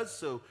Jesus does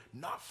so,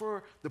 not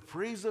for the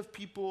praise of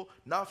people,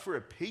 not for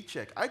a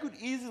paycheck. I could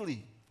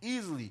easily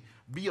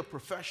be a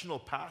professional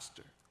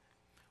pastor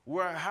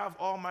where I have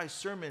all my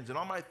sermons and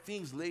all my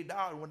things laid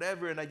out and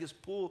whatever, and I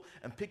just pull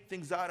and pick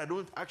things out. I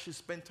don't actually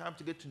spend time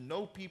to get to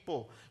know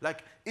people.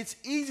 Like, it's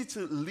easy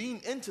to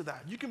lean into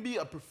that. You can be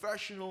a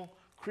professional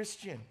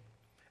Christian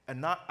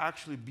and not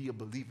actually be a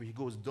believer. He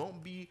goes,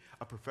 don't be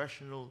a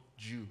professional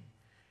Jew.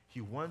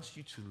 He wants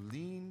you to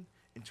lean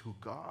into who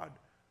God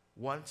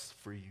wants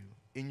for you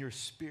in your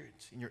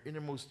spirit, in your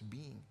innermost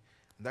being.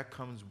 And that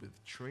comes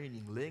with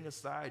training, laying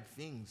aside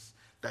things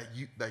that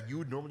you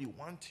would normally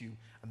want to,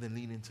 and then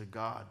lean into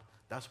God.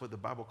 That's what the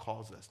Bible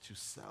calls us, to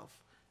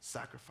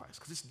self-sacrifice.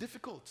 Because it's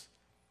difficult.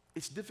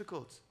 It's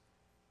difficult.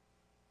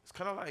 It's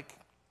kind of like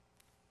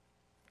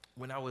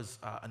when I was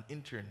an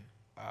intern.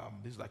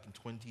 This is like in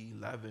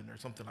 2011 or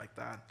something like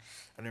that.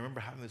 And I remember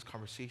having this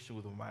conversation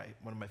with one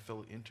of my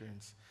fellow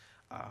interns,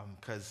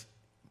 because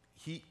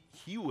he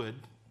would,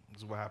 this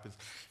is what happens,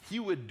 he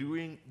would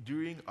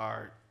during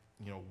our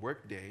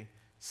work day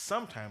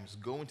sometimes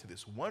go into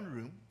this one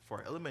room for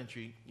our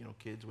elementary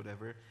kids,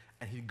 whatever,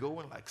 and he'd go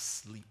and like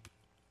sleep.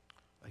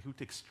 Like he would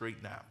take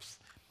straight naps.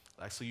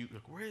 Like, so you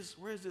like, where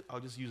is it? I'll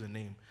just use a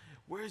name.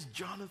 Where's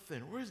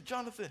Jonathan? Where's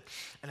Jonathan?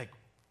 And like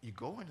you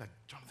go and like,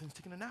 Jonathan's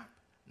taking a nap.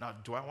 Now,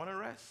 do I want to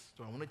rest?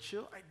 Do I want to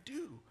chill? I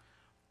do.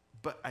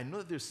 But I know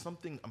that there's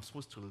something I'm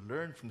supposed to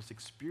learn from this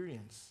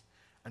experience.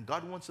 And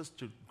God wants us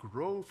to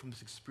grow from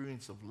this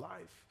experience of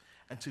life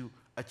and to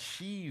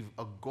achieve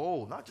a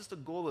goal, not just a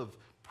goal of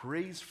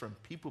praise from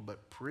people,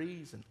 but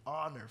praise and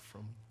honor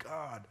from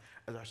God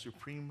as our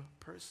supreme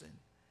person.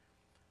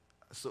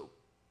 So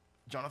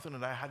Jonathan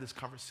and I had this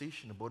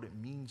conversation about what it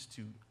means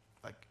to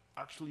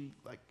actually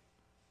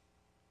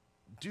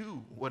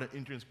do what an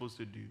intern is supposed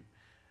to do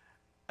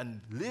and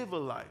live a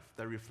life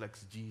that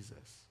reflects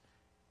Jesus.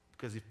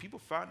 Because if people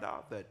found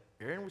out that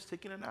Aaron was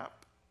taking a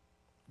nap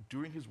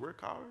during his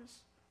work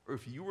hours, or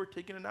if you were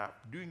taking a nap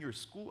during your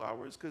school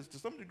hours, because to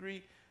some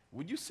degree,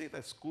 would you say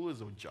that school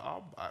is a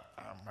job?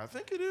 I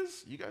think it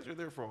is. You guys are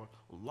there for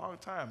a long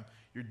time.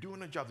 You're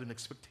doing a job. There's an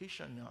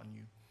expectation on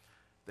you.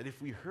 That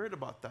if we heard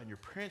about that and your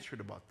parents heard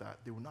about that,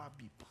 they will not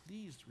be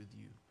pleased with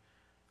you.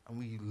 And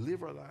we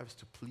live our lives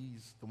to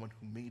please the one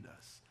who made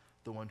us,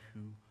 the one who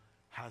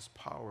has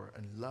power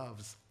and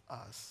loves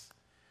us.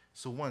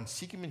 So 1,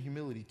 seek him in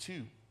humility.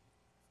 2,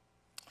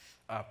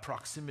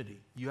 proximity.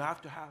 You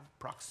have to have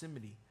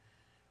proximity.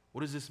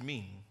 What does this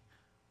mean?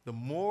 The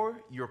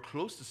more you're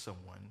close to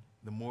someone,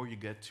 the more you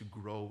get to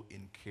grow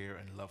in care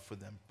and love for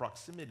them.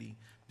 Proximity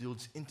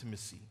builds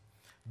intimacy.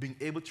 Being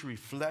able to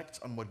reflect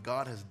on what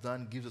God has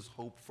done gives us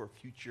hope for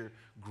future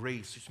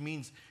grace, which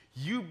means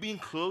you being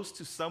close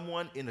to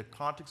someone in the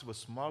context of a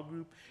small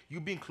group, you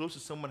being close to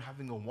someone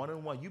having a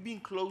one-on-one, you being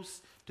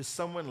close to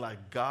someone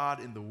like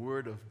God in the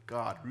Word of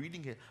God,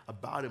 reading it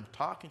about Him,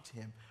 talking to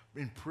Him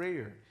in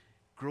prayer,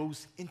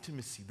 grows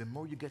intimacy. The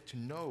more you get to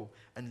know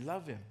and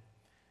love Him.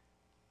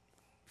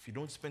 If you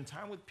don't spend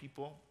time with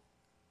people,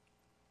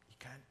 you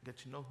can't get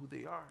to know who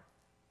they are.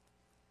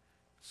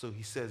 So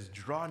he says,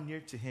 draw near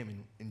to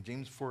him. In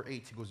James 4:8,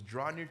 he goes,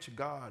 draw near to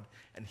God,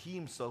 and he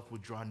himself will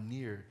draw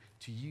near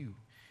to you.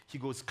 He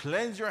goes,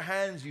 cleanse your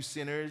hands, you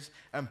sinners,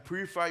 and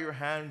purify your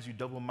hands, you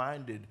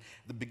double-minded.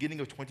 At the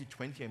beginning of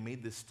 2020, I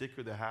made this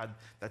sticker that had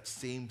that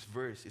same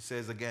verse. It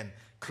says again,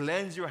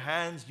 cleanse your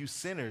hands, you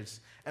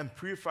sinners, and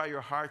purify your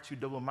hearts, you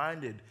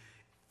double-minded.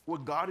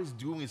 What God is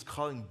doing is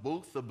calling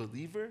both the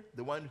believer,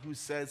 the one who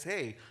says,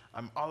 hey,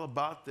 I'm all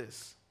about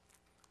this.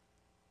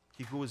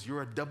 He goes,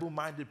 you're a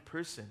double-minded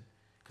person.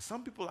 Because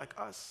some people like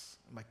us,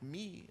 like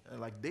me,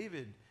 and like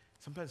David,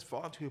 sometimes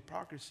fall into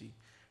hypocrisy.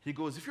 He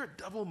goes, if you're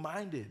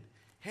double-minded,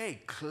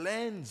 hey,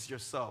 cleanse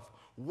yourself,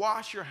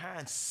 wash your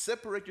hands,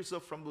 separate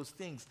yourself from those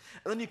things.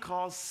 And then he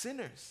calls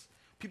sinners,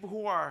 people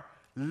who are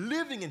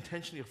living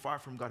intentionally far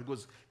from God. He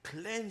goes,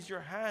 cleanse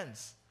your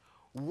hands,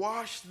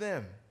 wash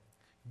them,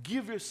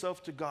 give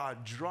yourself to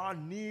God, draw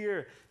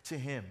near to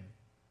him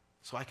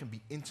so I can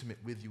be intimate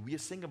with you. We are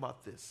saying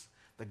about this,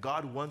 that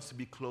God wants to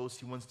be close,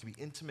 he wants to be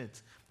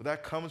intimate, but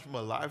that comes from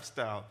a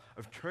lifestyle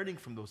of turning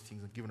from those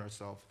things and giving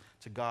ourselves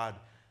to God.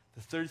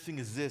 The third thing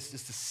is this,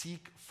 is to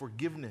seek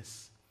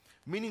forgiveness,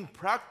 meaning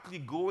practically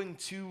going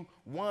to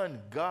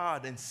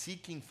God and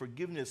seeking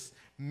forgiveness,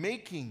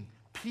 making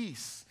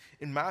peace.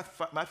 In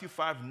Matthew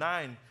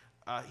 5:9,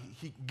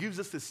 he gives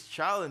us this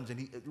challenge,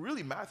 and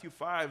really Matthew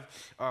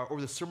 5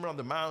 or the Sermon on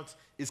the Mount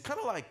is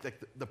kind of like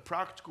the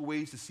practical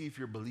ways to see if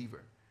you're a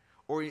believer.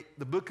 Or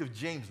the book of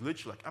James,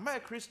 literally, like, am I a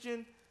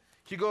Christian?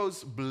 He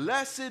goes,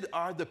 blessed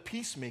are the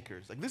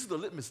peacemakers. Like, this is the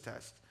litmus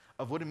test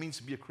of what it means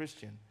to be a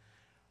Christian.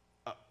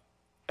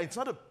 It's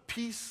not a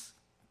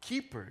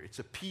peacekeeper, it's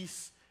a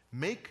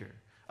peacemaker.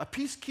 A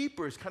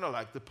peacekeeper is kind of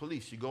like the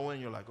police. You go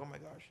in, you're like, oh my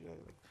gosh, yeah,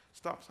 like,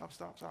 stop.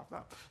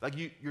 Like,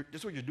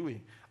 that's what you're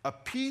doing. A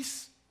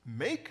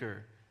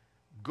peacemaker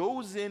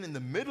goes in the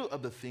middle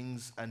of the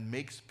things and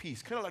makes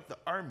peace, kind of like the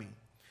army.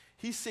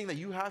 He's saying that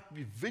you have to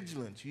be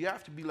vigilant. You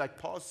have to be, like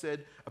Paul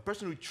said, a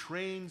person who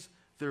trains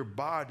their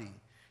body.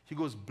 He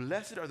goes,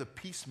 blessed are the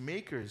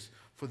peacemakers,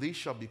 for they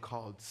shall be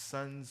called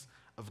sons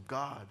of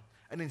God.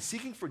 And in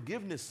seeking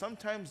forgiveness,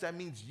 sometimes that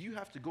means you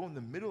have to go in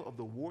the middle of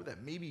the war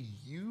that maybe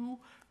you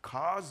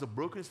caused, the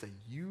brokenness that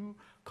you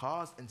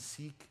caused, and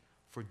seek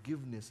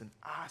forgiveness and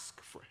ask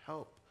for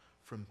help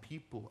from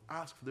people.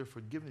 Ask for their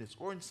forgiveness.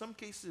 Or in some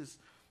cases,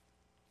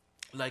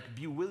 like,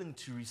 be willing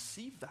to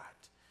receive that.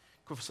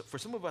 For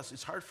some of us,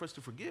 it's hard for us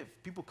to forgive.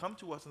 People come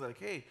to us and they're like,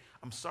 hey,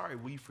 I'm sorry,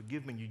 will you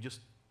forgive me? And you just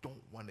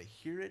don't want to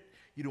hear it.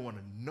 You don't want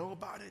to know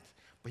about it.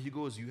 But he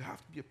goes, you have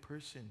to be a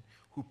person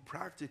who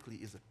practically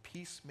is a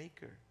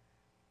peacemaker.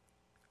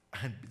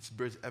 And it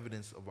bears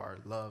evidence of our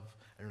love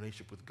and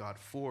relationship with God.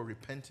 4,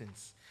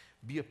 repentance.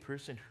 Be a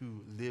person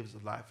who lives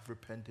a life of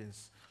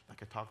repentance.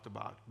 Like I talked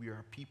about, we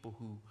are people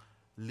who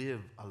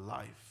live a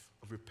life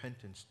of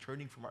repentance,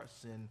 turning from our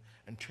sin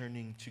and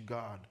turning to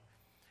God.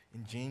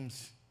 In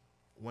James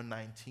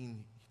 1:19,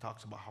 he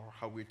talks about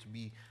how we're to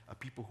be a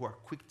people who are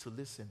quick to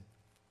listen.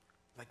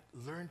 Like,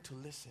 learn to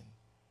listen.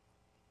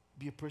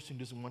 Be a person who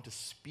doesn't want to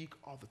speak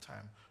all the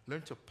time.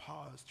 Learn to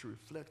pause, to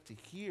reflect, to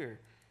hear.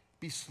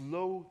 Be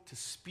slow to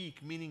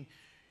speak, meaning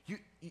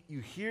you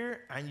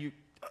hear and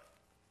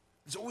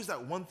there's always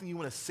that one thing you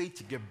want to say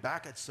to get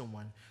back at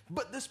someone.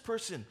 But this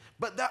person,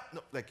 but that,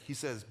 no, like he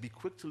says, be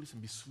quick to listen,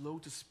 be slow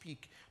to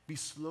speak, be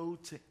slow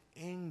to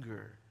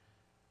anger.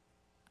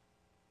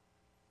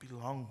 Be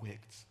long-wicked.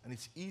 And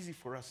it's easy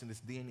for us in this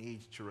day and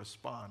age to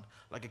respond.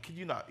 Like, I kid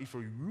you not, if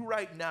you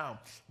right now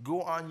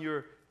go on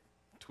your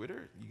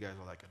Twitter, you guys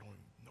are like, I don't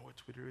know know what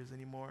Twitter is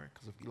anymore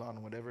because of Elon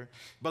or whatever.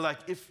 But like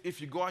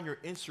if you go on your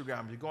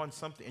Instagram, you go on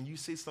something and you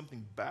say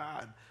something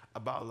bad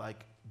about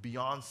like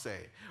Beyonce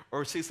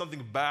or say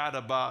something bad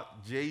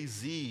about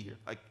Jay-Z,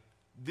 like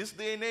this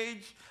day and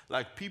age,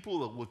 like people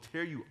will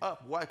tear you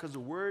up. Why? Because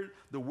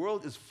the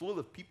world is full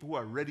of people who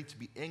are ready to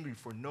be angry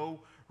for no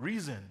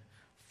reason.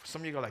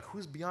 Some of you go like,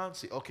 who's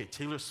Beyonce? Okay,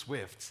 Taylor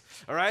Swift.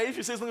 All right? If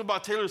you say something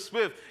about Taylor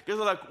Swift, guys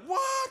are like,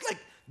 what? Like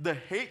the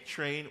hate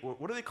train, or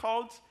what are they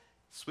called?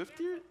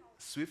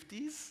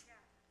 Swifties?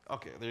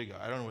 Okay, there you go.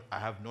 I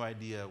have no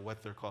idea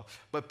what they're called.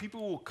 But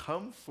people will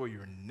come for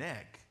your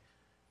neck.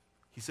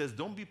 He says,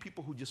 don't be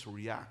people who just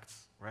react,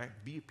 right?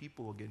 Be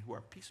people, again, who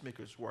are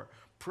peacemakers, who are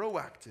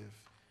proactive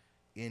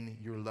in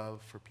your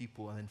love for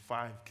people. And then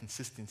 5,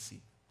 consistency.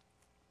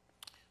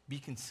 Be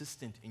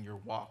consistent in your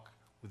walk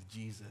with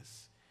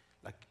Jesus.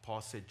 Like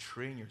Paul said,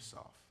 train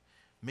yourself.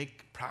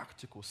 Make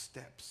practical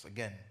steps.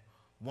 Again,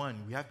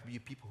 1, we have to be a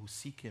people who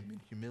seek him in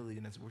humility.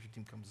 And as the worship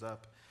team comes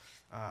up,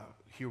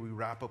 here we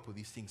wrap up with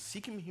these things.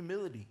 Seek him in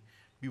humility.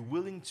 Be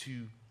willing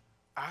to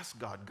ask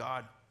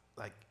God,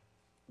 like,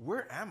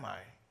 where am I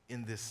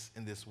in this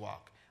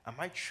walk? Am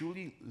I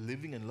truly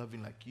living and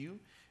loving like you?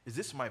 Is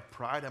this my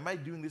pride? Am I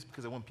doing this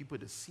because I want people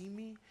to see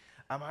me?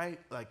 Am I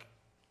like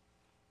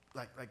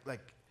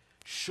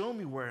show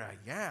me where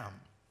I am?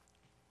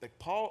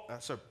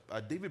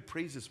 Like David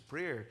prays this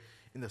prayer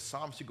in the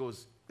Psalms. He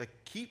goes, like,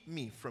 keep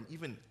me from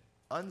even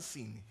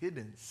unseen,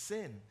 hidden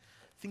sin,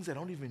 things I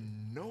don't even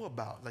know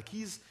about. Like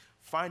he's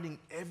finding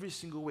every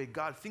single way.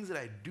 God, things that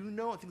I do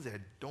know and things that I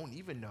don't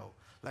even know.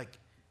 Like,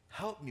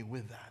 help me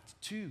with that.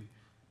 2,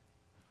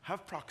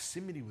 have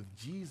proximity with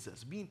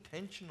Jesus. Be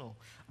intentional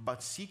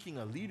about seeking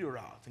a leader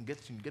out and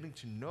getting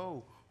to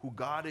know who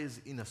God is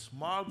in a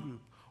small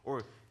group,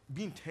 or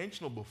be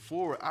intentional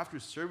before or after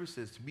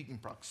services to be in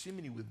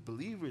proximity with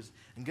believers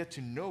and get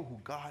to know who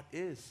God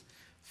is.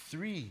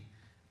 3,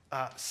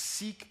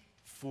 seek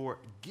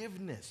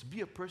forgiveness.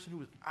 Be a person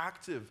who is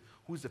active,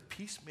 who is a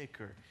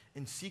peacemaker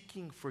in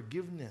seeking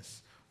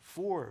forgiveness.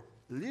 4,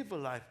 live a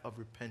life of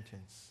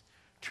repentance.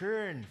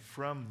 Turn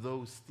from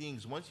those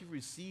things. Once you've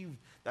received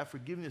that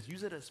forgiveness,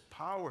 use it as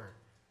power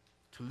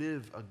to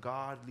live a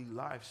godly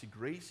life. See,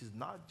 grace is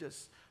not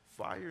just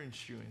fire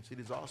insurance. It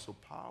is also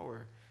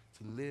power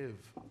to live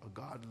a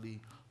godly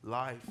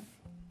life.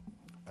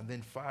 And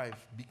then 5,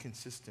 be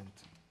consistent.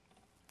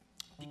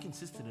 Be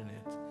consistent in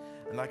it.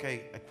 And like I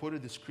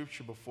quoted the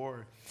scripture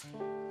before,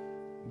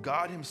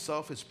 God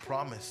himself has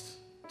promised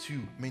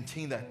to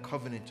maintain that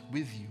covenant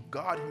with you.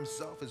 God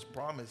himself has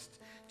promised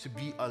to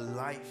be a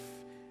life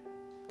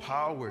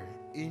power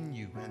in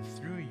you and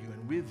through you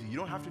and with you. You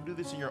don't have to do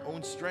this in your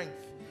own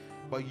strength,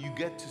 but you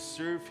get to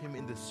serve him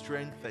in the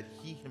strength that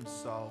he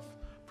himself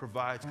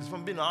provides. Because if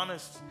I'm being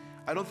honest,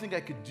 I don't think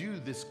I could do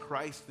this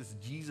Christ, this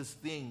Jesus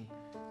thing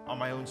on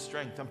my own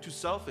strength. I'm too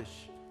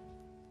selfish.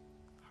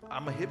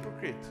 I'm a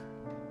hypocrite.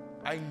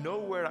 I know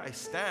where I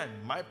stand.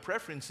 My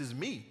preference is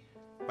me.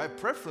 My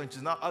preference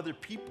is not other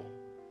people.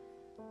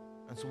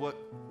 And so what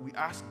we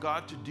ask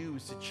God to do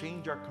is to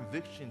change our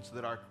convictions so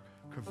that our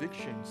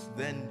convictions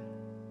then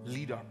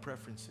lead our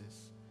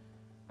preferences.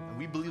 And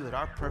we believe that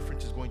our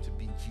preference is going to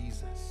be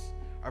Jesus.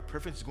 Our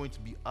preference is going to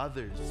be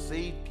others.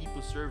 Save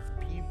people, serve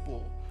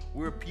people.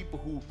 We're people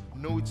who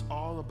know it's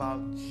all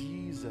about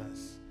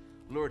Jesus.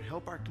 Lord,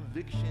 help our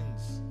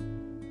convictions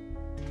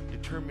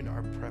determine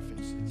our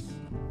preferences.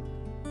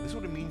 This is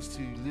what it means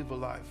to live a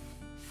life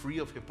free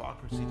of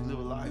hypocrisy, to live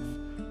a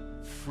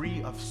life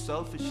free of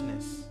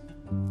selfishness.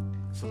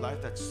 It's a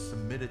life that's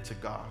submitted to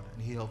God,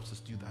 and he helps us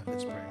do that.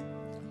 Let's pray.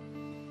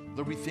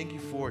 Lord, we thank you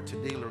for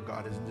today, Lord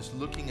God, as in just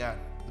looking at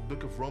the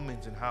book of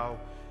Romans and how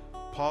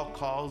Paul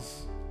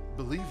calls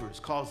believers,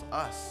 calls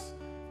us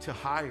to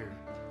hire.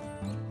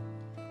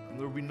 And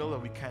Lord, we know that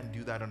we can't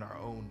do that on our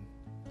own.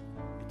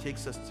 It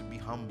takes us to be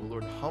humble.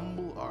 Lord,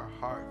 humble our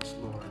hearts,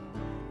 Lord.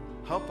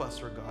 Help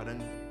us, Lord God.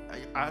 And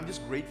I'm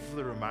just grateful for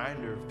the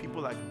reminder of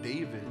people like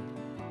David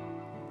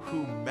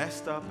who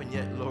messed up, and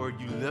yet,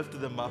 Lord, you lifted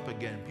them up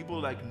again.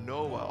 People like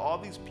Noah, all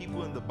these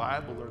people in the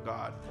Bible, Lord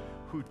God,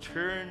 who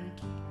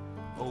turned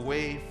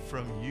away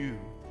from you.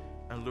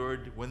 And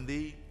Lord, when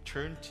they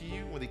turned to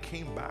you, when they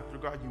came back,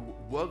 Lord God, you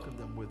welcomed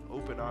them with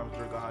open arms,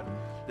 Lord God.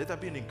 Let that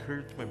be an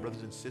encouragement to my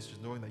brothers and sisters,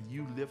 knowing that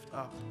you lift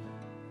up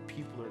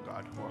people, Lord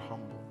God, who are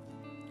humble.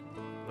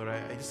 Lord,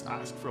 I just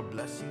ask for a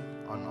blessing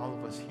on all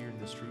of us here in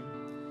this room,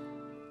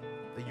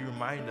 that you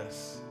remind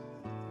us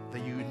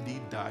that you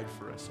indeed died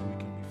for us so we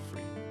can be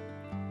free,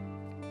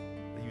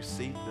 that you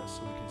saved us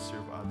so we can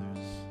serve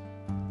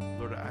others.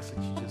 Lord, I ask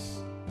that you just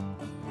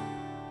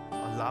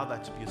allow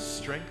that to be a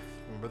strength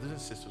for my brothers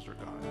and sisters, Lord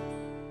God.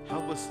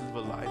 Help us live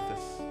a life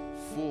that's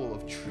full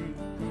of true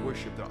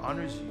worship that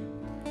honors you.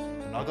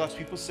 And all God's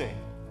people say,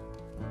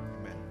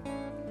 amen.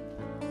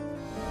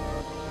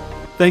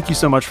 Thank you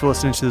so much for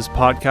listening to this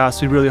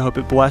podcast. We really hope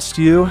it blessed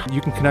you.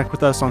 You can connect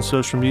with us on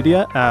social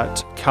media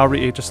at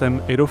Calvary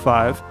HSM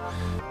 805.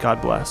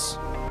 God bless.